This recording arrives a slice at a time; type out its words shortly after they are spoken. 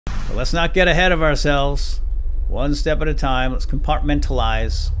But let's not get ahead of ourselves. One step at a time. Let's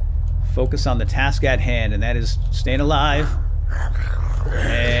compartmentalize. Focus on the task at hand, and that is staying alive.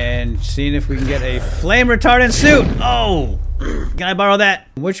 And seeing if we can get a flame retardant suit. Oh! Can I borrow that?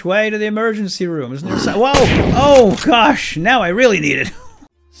 Which way to the emergency room? Isn't there? Whoa! Oh gosh! Now I really need it.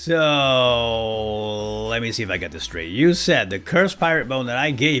 So let me see if I got this straight. You said the cursed pirate bone that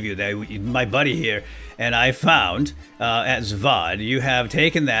I gave you, that my buddy here and I found at Zvad. You have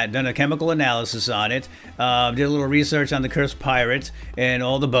taken that, done a chemical analysis on it, did a little research on the cursed pirate and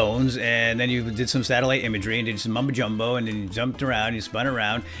all the bones, and then you did some satellite imagery and did some mumbo jumbo, and then you jumped around, you spun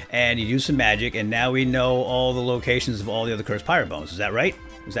around, and you used some magic, and now we know all the locations of all the other cursed pirate bones. Is that right?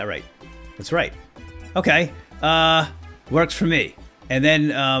 Is that right? That's right. Okay. Works for me. And then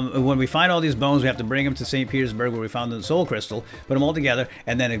when we find all these bones, we have to bring them to St. Petersburg where we found the soul crystal, put them all together,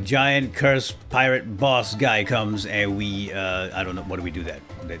 and then a giant cursed pirate boss guy comes, and we, I don't know, what do we do then?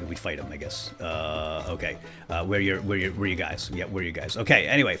 We fight him, I guess. Okay. Where you guys? Yeah, where are you guys? Okay,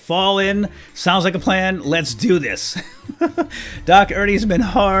 anyway, fall in. Sounds like a plan. Let's do this. Doc Ernie's been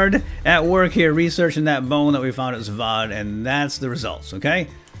hard at work here researching that bone that we found at Zvad, and that's the results, okay?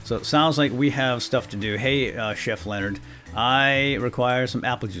 So it sounds like we have stuff to do. Hey, Chef Leonard. I require some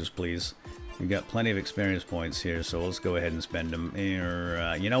apple juice, please. We've got plenty of experience points here, so let's go ahead and spend them.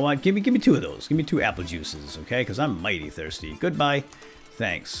 You know what? Give me 2 of those. Give me 2 apple juices, okay? Because I'm mighty thirsty. Goodbye.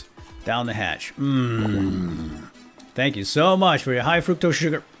 Thanks. Down the hatch. Thank you so much for your high fructose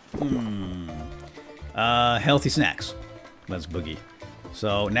sugar. Healthy snacks. Let's boogie.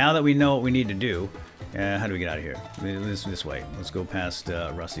 So now that we know what we need to do, how do we get out of here? This way. Let's go past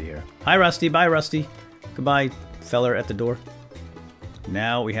Rusty here. Hi, Rusty. Bye, Rusty. Goodbye, feller at the door.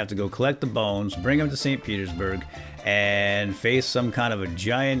 Now we have to go collect the bones, bring them to St. Petersburg, and face some kind of a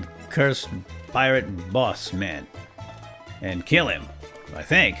giant cursed pirate boss man. And kill him, I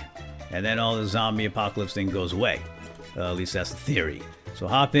think. And then all the zombie apocalypse thing goes away. At least that's the theory. So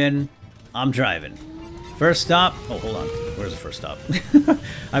hop in. I'm driving. First stop. Oh, hold on. Where's the first stop?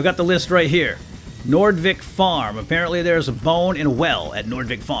 I've got the list right here. Nordvik Farm. Apparently there's a bone in a well at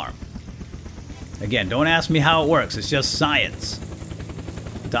Nordvik Farm. Again, don't ask me how it works. It's just science.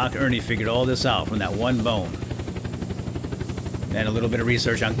 Doc Ernie figured all this out from that one bone. And a little bit of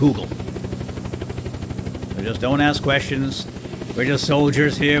research on Google. So just don't ask questions. We're just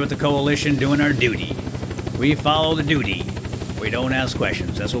soldiers here with the coalition doing our duty. We follow the duty. We don't ask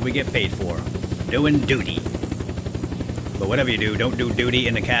questions. That's what we get paid for. Doing duty. But whatever you do, don't do duty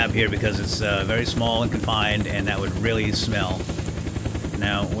in the cab here because it's very small and confined, and that would really smell.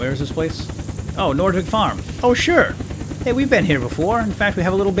 Now, where's this place? Oh, Nordvik Farm. Oh, sure. Hey, we've been here before. In fact, we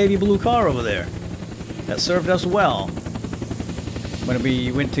have a little baby blue car over there. That served us well. When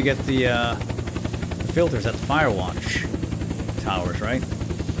we went to get the filters at the Firewatch towers, right?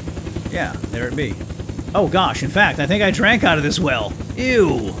 Yeah, there it be. Oh, gosh. In fact, I think I drank out of this well.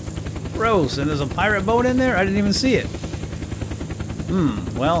 Ew. Gross. And there's a pirate boat in there? I didn't even see it.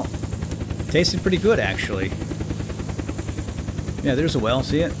 Well, tasted pretty good, actually. Yeah, there's a well.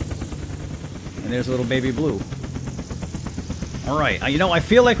 See it? And there's a little baby blue. Alright, you know, I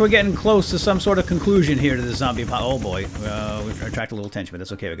feel like we're getting close to some sort of conclusion here to this zombie oh boy, we attract a little attention, but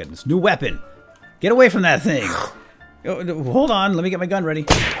that's okay, we got this new weapon. Get away from that thing! Hold on, let me get my gun ready.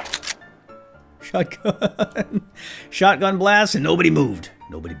 Shotgun. Shotgun blast, and nobody moved.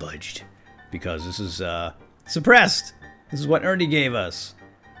 Nobody budged. Because this is, suppressed! This is what Ernie gave us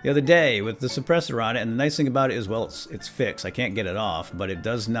the other day with the suppressor on it, and the nice thing about it is, well, it's fixed. I can't get it off, but it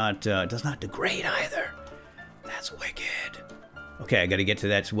does not degrade either. That's wicked. Okay, I gotta get to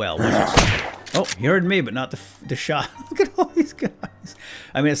that well. Oh, you heard me, but not the shot. Look at all these guys.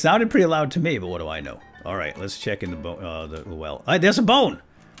 I mean, it sounded pretty loud to me, but what do I know? All right, let's check in the well. There's a bone.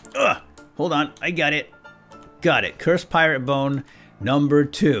 Ugh. Hold on, I got it. Got it. Cursed pirate bone number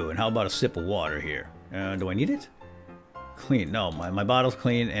 2. And how about a sip of water here? Do I need it? Clean. No, my bottle's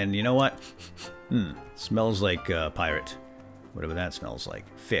clean, and you know what? Smells like pirate. Whatever that smells like.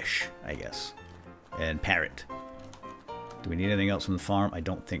 Fish, I guess. And parrot. Do we need anything else from the farm? I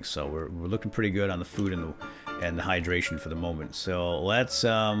don't think so. We're looking pretty good on the food and the hydration for the moment. So let's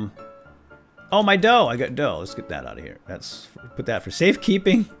oh, my dough! I got dough. Let's get that out of here. Put that for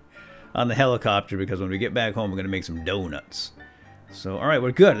safekeeping on the helicopter, because when we get back home, we're gonna make some donuts. So all right,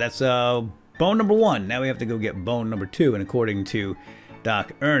 we're good. That's bone number 1. Now we have to go get bone number 2, and according to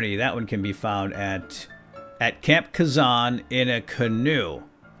Doc Ernie, that one can be found at Camp Kazan in a canoe.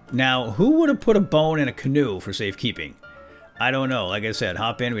 Now, who would have put a bone in a canoe for safekeeping? I don't know. Like I said,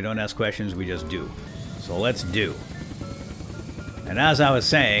 hop in, we don't ask questions, we just do. So let's do. And as I was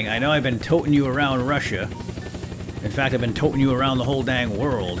saying, I know I've been toting you around Russia, In fact, I've been toting you around the whole dang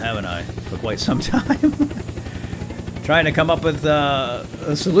world, haven't I? For quite some time. Trying to come up with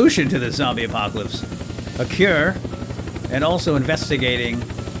a solution to this zombie apocalypse. A cure. And also investigating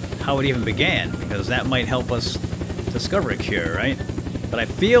how it even began. Because that might help us discover a cure, right? But I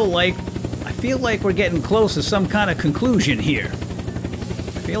feel like we're getting close to some kind of conclusion here.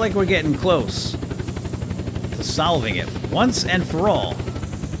 I feel like we're getting close to solving it once and for all.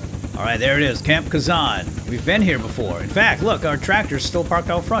 Alright, there it is, Camp Kazan. We've been here before. In fact, look, our tractor's still parked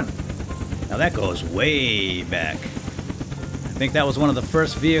out front. Now that goes way back. I think that was one of the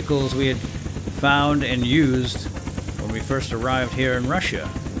first vehicles we had found and used when we first arrived here in Russia.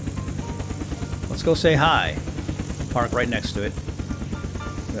 Let's go say hi. Park right next to it.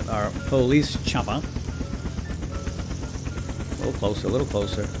 Got our police chopper. A little closer, a little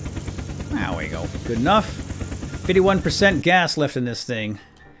closer. There we go. Good enough. 51% gas left in this thing.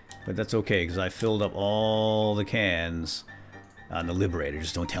 But that's okay, because I filled up all the cans on the Liberator.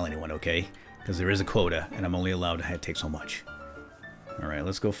 Just don't tell anyone, okay? Because there is a quota, and I'm only allowed to take so much. Alright,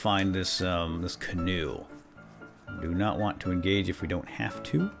 let's go find this, this canoe. Do not want to engage if we don't have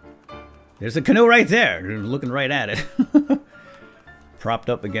to. There's a canoe right there! You're looking right at it.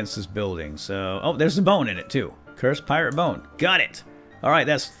 Propped up against this building. So, oh, there's a bone in it, too. Cursed pirate bone. Got it! Alright,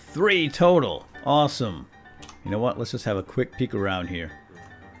 that's 3 total. Awesome. You know what? Let's just have a quick peek around here.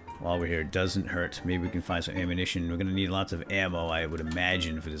 While we're here, it doesn't hurt. Maybe we can find some ammunition. We're going to need lots of ammo, I would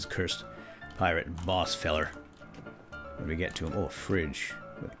imagine, for this cursed pirate boss feller. When we get to him. Oh, a fridge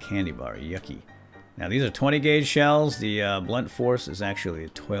with a candy bar. Yucky. Now, these are 20 gauge shells. The blunt force is actually a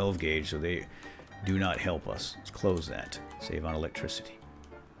 12 gauge, so they do not help us. Let's close that. Save on electricity.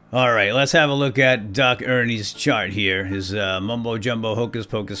 Alright, let's have a look at Doc Ernie's chart here. His mumbo-jumbo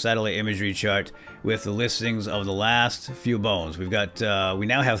hocus-pocus satellite imagery chart with the listings of the last few bones. We've got, we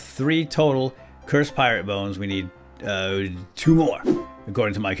now have 3 total cursed pirate bones. We need 2 more,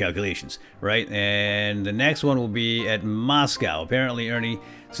 according to my calculations, right? And the next one will be at Moscow. Apparently, Ernie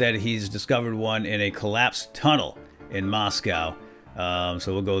said he's discovered one in a collapsed tunnel in Moscow.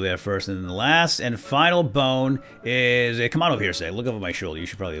 So we'll go there first. And then the last and final bone is... come on over here, say. Look over my shoulder. You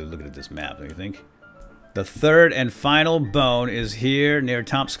should probably look at this map, don't you think? The third and final bone is here near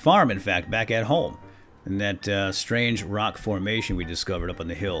Tomsk Farm, in fact, back at home. In that strange rock formation we discovered up on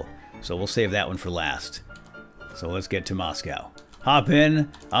the hill. So we'll save that one for last. So let's get to Moscow. Hop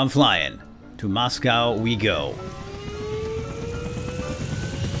in. I'm flying. To Moscow we go.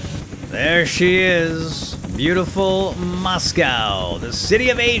 There she is. Beautiful Moscow, the city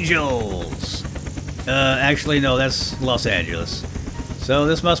of angels. Actually, no, that's Los Angeles. So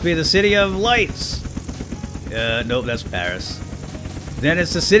this must be the city of lights. Nope, that's Paris. Then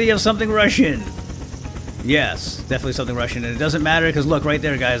it's the city of something Russian. Yes, definitely something Russian. And it doesn't matter because look, right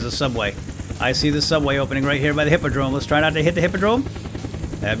there, guys, the subway. I see the subway opening right here by the Hippodrome. Let's try not to hit the Hippodrome.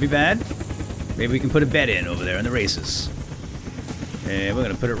 That'd be bad. Maybe we can put a bet in over there in the races. And we're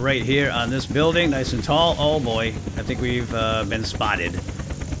going to put it right here on this building, nice and tall. Oh boy, I think we've been spotted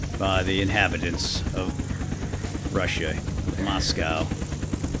by the inhabitants of Russia, Moscow.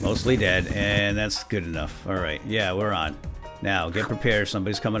 Mostly dead, and that's good enough. Alright, yeah, we're on. Now, get prepared,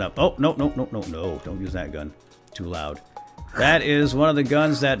 somebody's coming up. Oh, no, no, no, no, no, don't use that gun. Too loud. That is one of the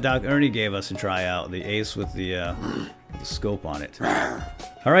guns that Doc Ernie gave us to try out. The ace with the scope on it.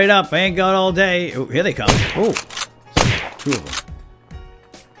 Hurry up, I ain't got all day. Oh, here they come. Oh, 2 of them.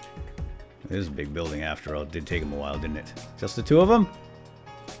 It is a big building after all. It did take them a while, didn't it? Just the 2 of them?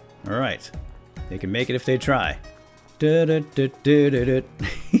 Alright. They can make it if they try.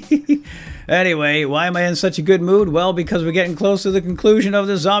 Anyway, why am I in such a good mood? Well, because we're getting close to the conclusion of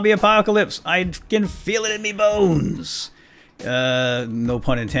the zombie apocalypse. I can feel it in me bones. No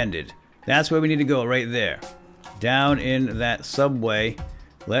pun intended. That's where we need to go, right there. Down in that subway.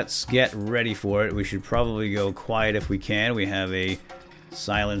 Let's get ready for it. We should probably go quiet if we can. We have a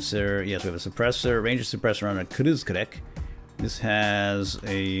silencer. Yes, we have a suppressor, ranger suppressor on a Kuduzkarek. This has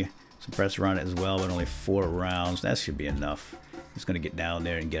a suppressor on it as well, but only 4 rounds. That should be enough. Just gonna get down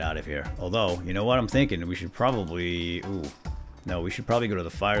there and get out of here. Although, you know what I'm thinking? We should probably... Ooh. No, we should probably go to the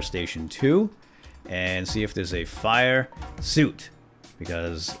fire station too and see if there's a fire suit.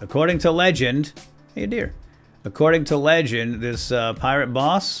 Because according to legend... Hey, dear. According to legend, this pirate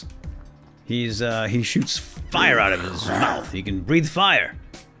boss... he shoots fire out of his mouth. He can breathe fire.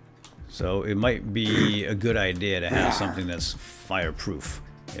 So it might be a good idea to have something that's fireproof.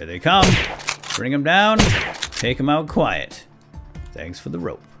 Here they come. Bring them down. Take them out quiet. Thanks for the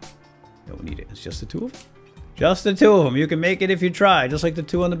rope. Don't need it. It's just the 2 of them. Just the 2 of them. You can make it if you try. Just like the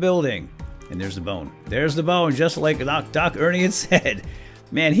 2 on the building. And there's the bone. There's the bone. Just like Doc Ernie had said.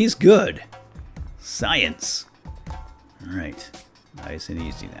 Man, he's good. Science. Alright. Nice and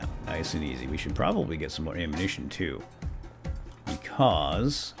easy now. Nice and easy. We should probably get some more ammunition too.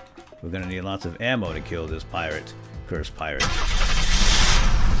 Because we're going to need lots of ammo to kill this pirate. Cursed pirate.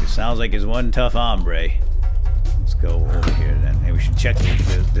 He sounds like he's one tough hombre. Let's go over here then. Hey, we should check.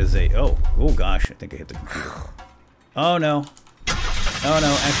 There's a... Oh gosh. I think I hit the computer. Oh no. Oh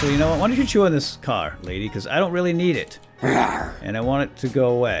no. Actually, you know what? Why don't you chew on this car, lady? Because I don't really need it. And I want it to go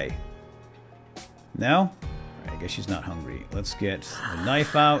away. No? I guess she's not hungry. Let's get the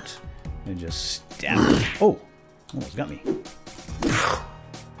knife out and just stab her. Oh! Almost got me.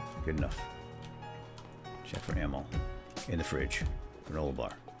 Good enough. Check for ammo. In the fridge. Granola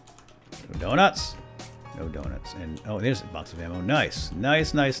bar. No donuts. No donuts. And oh, there's a box of ammo. Nice.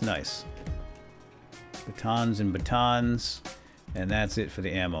 Nice, nice, nice. Batons and batons. And that's it for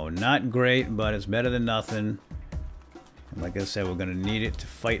the ammo. Not great, but it's better than nothing. And like I said, we're going to need it to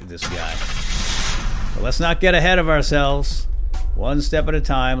fight this guy. But let's not get ahead of ourselves. One step at a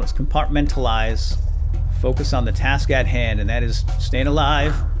time. Let's compartmentalize. Focus on the task at hand, and that is staying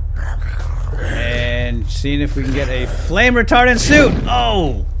alive. And seeing if we can get a flame retardant suit.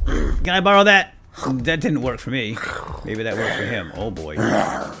 Oh! Can I borrow that? That didn't work for me. Maybe that worked for him. Oh boy.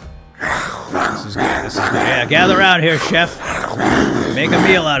 This is good. This is good. Yeah, gather around here, chef. Make a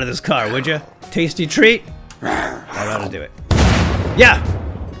meal out of this car, would you? Tasty treat. I ought to do it. Yeah!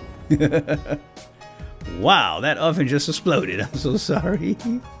 Wow, that oven just exploded. I'm so sorry.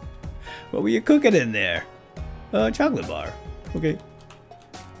 What were you cooking in there? Chocolate bar. Okay.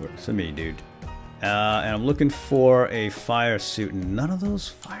 Works for me, dude. And I'm looking for a fire suit. And none of those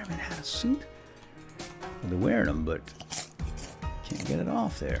firemen had a suit. Well, they're wearing them, but can't get it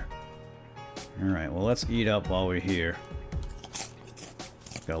off there. Alright, well, let's eat up while we're here.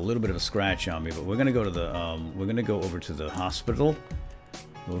 Got a little bit of a scratch on me, but we're gonna go to the we're gonna go over to the hospital.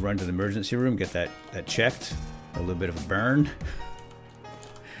 We'll run to the emergency room, get that checked. A little bit of a burn.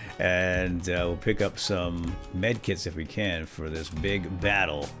 And we'll pick up some med kits if we can for this big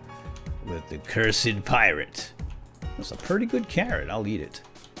battle with the cursed pirate. That's a pretty good carrot. I'll eat it.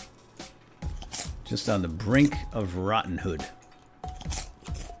 Just on the brink of rottenhood.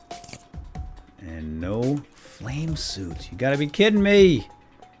 And no flame suit. You gotta be kidding me!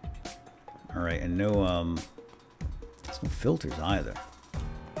 Alright, and no, there's no filters either.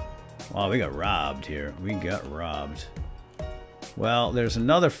 Wow, we got robbed here. We got robbed. Well, there's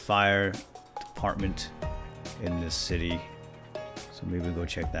another fire department in this city. So maybe we'll go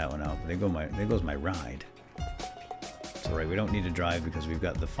check that one out. There goes my ride. It's alright, we don't need to drive because we've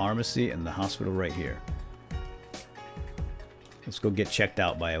got the pharmacy and the hospital right here. Let's go get checked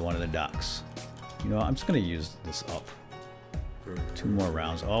out by one of the docs. You know, I'm just going to use this up. 2 more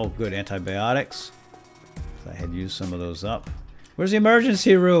rounds. Oh, good. Antibiotics. I had used some of those up. Where's the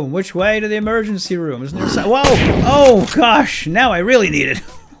emergency room? Which way to the emergency room? Isn't there whoa! Oh, gosh! Now I really need it.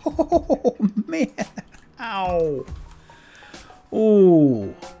 Oh, man. Ow.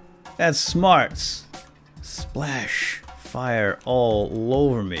 Ooh. That's smarts. Splash. Fire all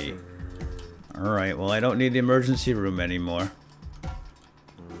over me. Alright, well, I don't need the emergency room anymore.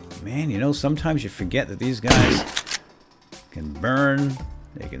 Man, you know, sometimes you forget that these guys can burn,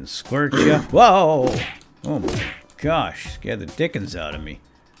 they can squirt you. Whoa! Oh my gosh, scared the dickens out of me.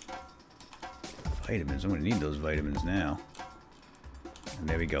 Vitamins, I'm gonna need those vitamins now. And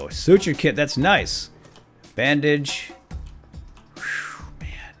there we go. A suture kit, that's nice. Bandage. Whew,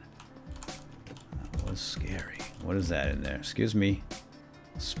 man. That was scary. What is that in there? Excuse me.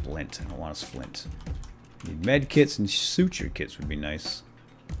 Splint. I don't want a splint. Need med kits and suture kits would be nice.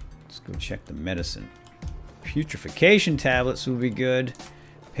 Let's go check the medicine. Putrefaction tablets would be good.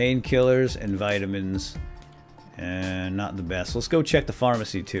 Painkillers and vitamins. And not the best. Let's go check the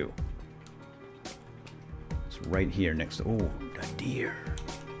pharmacy too. It's right here next to... Oh, a deer.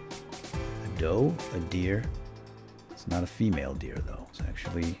 A doe? A deer? It's not a female deer though. It's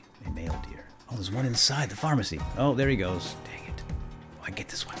actually a male deer. Oh, there's one inside the pharmacy. Oh, there he goes. Dang it. Oh, I get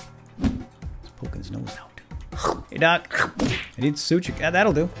this one. He's poking his nose out. Hey, Doc. I need suture. Yeah,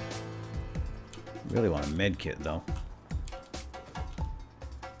 that'll do. Really want a med kit though.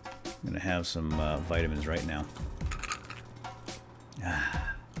 I'm gonna have some vitamins right now.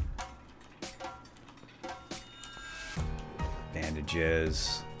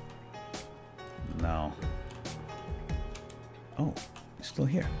 Bandages. No. Oh, he's still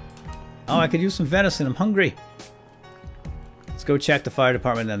here. Oh, I could use some venison. I'm hungry. Let's go check the fire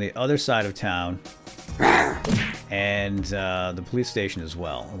department on the other side of town. And the police station as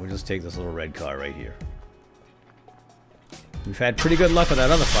well. We'll just take this little red car right here. We've had pretty good luck with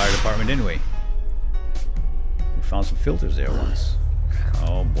that other fire department, didn't we? We found some filters there once.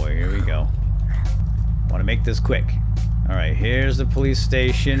 Oh boy, here we go. Want to make this quick. Alright, here's the police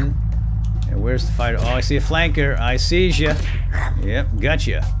station. And where's the fire? Oh, I see a flanker. I sees ya. Yep,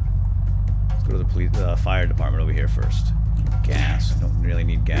 gotcha. Let's go to the police, fire department over here first. Gas. Don't really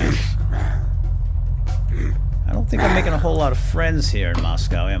need gas. I don't think I'm making a whole lot of friends here in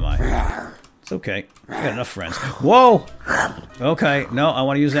Moscow, am I? It's okay. I got enough friends. Whoa! Okay, no, I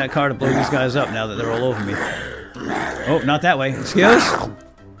want to use that car to blow these guys up now that they're all over me. Oh, not that way. Excuse?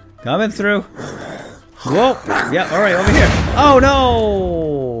 Coming through. Whoa! Yeah, alright, over here. Oh,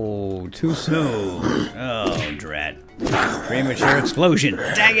 no! Too soon. Oh, drat. Premature explosion.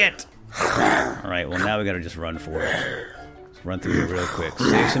 Dang it! Alright, well, now we gotta just run for it. Let's run through here real quick.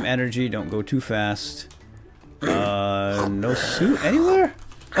 Save some energy. Don't go too fast. No suit anywhere?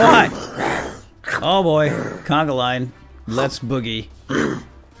 Oh, hi! Oh, boy. Conga line. Let's boogie.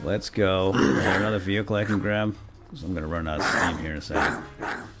 Let's go. Is there another vehicle I can grab? Because I'm gonna run out of steam here in a second.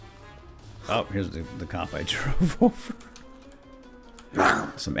 Oh, here's the cop I drove over.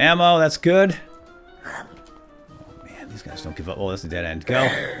 Some ammo, that's good. Oh man, these guys don't give up. Oh, that's the dead end. Go.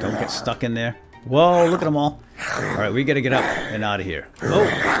 Don't get stuck in there. Whoa, look at them all. Alright, we gotta get up and out of here.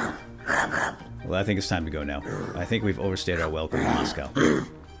 Oh! Well, I think it's time to go now. I think we've overstayed our welcome in Moscow.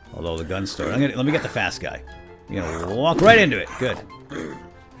 Although the gun store... let me get the fast guy. You're gonna walk right into it. Good.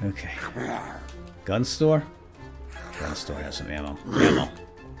 Okay. Gun store? Gun store has some ammo. Ammo.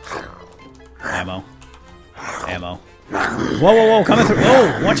 Ammo. Ammo. Whoa, whoa, whoa, coming through.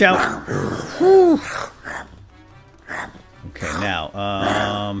 Oh, watch out. Whew. Okay,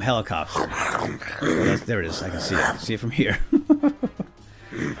 now, helicopter. Oh, there it is. I can see it. See it from here.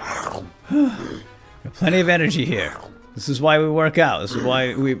 Plenty of energy here. This is why we work out. This is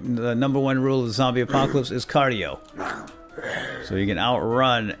why the #1 rule of the zombie apocalypse is cardio. So you can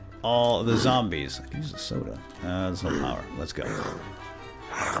outrun all the zombies. I can use a soda. There's no power. Let's go.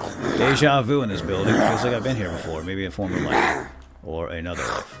 Deja vu in this building. Feels like I've been here before. Maybe a former life. Or another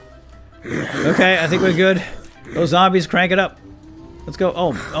life. Okay, I think we're good. Those zombies, crank it up. Let's go.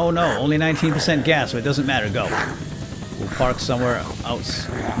 Oh no. Only 19% gas, so it doesn't matter. Go. We'll park somewhere out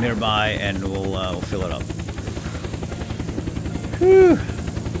nearby and we'll fill it up. Whew.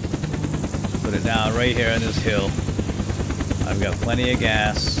 Put it down right here on this hill. I've got plenty of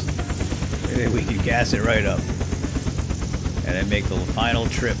gas. Maybe we can gas it right up. And then make the final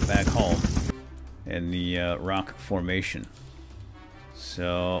trip back home in the rock formation.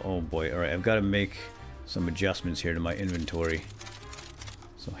 So, oh boy, alright, I've got to make some adjustments here to my inventory.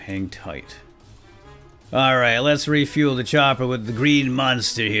 So hang tight. Alright, let's refuel the chopper with the green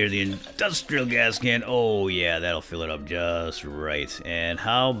monster here, the industrial gas can. Oh yeah, that'll fill it up just right. And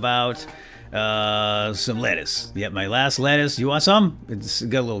how about some lettuce? Yep, my last lettuce. You want some? It's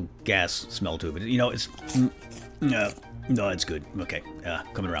got a little gas smell to it, but you know, it's... No, it's good. Okay,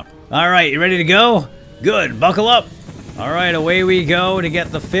 coming around. Alright, you ready to go? Good, buckle up! Alright, away we go to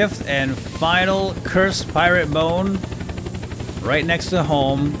get the 5th and final cursed pirate bone right next to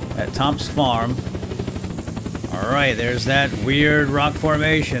home at Tom's farm. Alright, there's that weird rock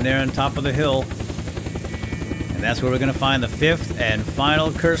formation there on top of the hill. And that's where we're going to find the 5th and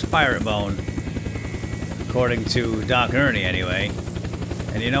final cursed pirate bone. According to Doc Ernie, anyway.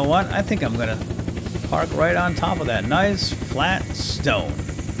 And you know what? I think I'm going to park right on top of that nice flat stone.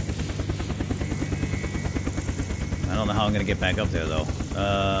 I don't know how I'm going to get back up there, though.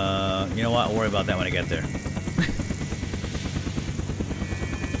 You know what? I'll worry about that when I get there.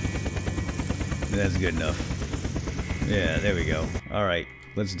 That's good enough. Yeah, there we go. Alright,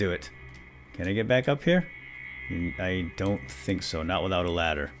 let's do it. Can I get back up here? I don't think so. Not without a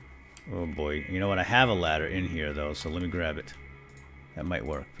ladder. Oh boy. You know what? I have a ladder in here, though, so let me grab it. That might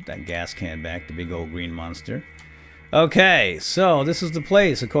work. Put that gas can back, the big old green monster. Okay, so this is the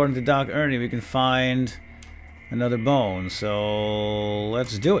place. According to Doc Ernie, we can find another bone. So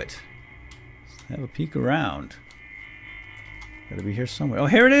let's do it. Let's have a peek around. Gotta be here somewhere. Oh,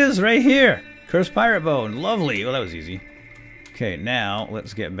 here it is, right here. Cursed pirate bone. Lovely. Well, that was easy. Okay, now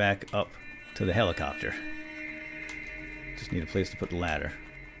let's get back up to the helicopter. Just need a place to put the ladder.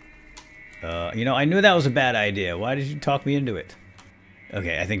 You know, I knew that was a bad idea. Why did you talk me into it?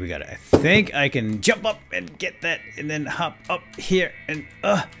 Okay, I think we got it. I think I can jump up and get that and then hop up here and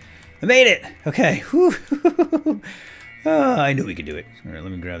I made it! Okay. Whew. I knew we could do it. Alright,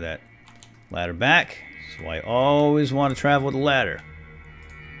 let me grab that ladder back. That's why I always want to travel with a ladder.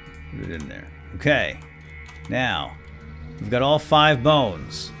 Put it in there. Okay. Now, we've got all 5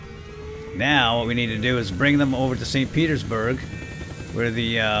 bones. Now, what we need to do is bring them over to St. Petersburg, where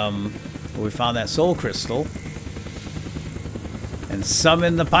the where we found that soul crystal, and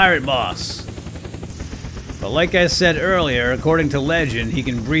summon the pirate boss. But like I said earlier, according to legend, he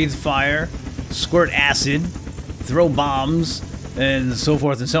can breathe fire, squirt acid throw bombs and so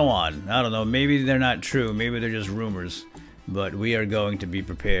forth and so on. I don't know, maybe they're not true, maybe they're just rumors, but we are going to be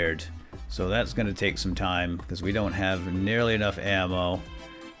prepared. So that's going to take some time because we don't have nearly enough ammo.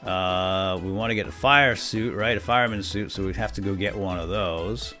 We want to get a fire suit, right? A fireman suit, so we'd have to go get one of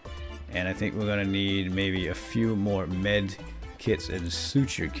those. And I think we're going to need maybe a few more med kits and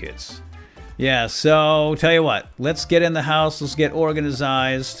suture kits. Yeah, so tell you what, let's get in the house, let's get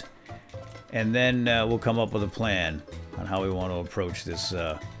organized, and then we'll come up with a plan on how we want to approach this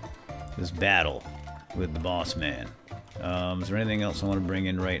this battle with the boss man. Is there anything else I want to bring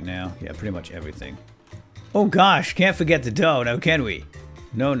in right now? Yeah, pretty much everything. Oh gosh, can't forget the dough now, can we?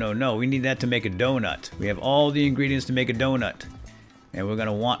 No, no, no, we need that to make a donut. We have all the ingredients to make a donut. And we're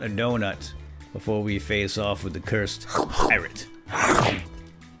gonna want a donut before we face off with the cursed pirate.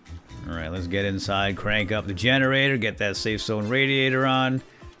 Alright, let's get inside, crank up the generator, get that safe zone radiator on,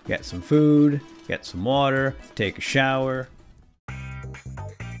 get some food, get some water, take a shower.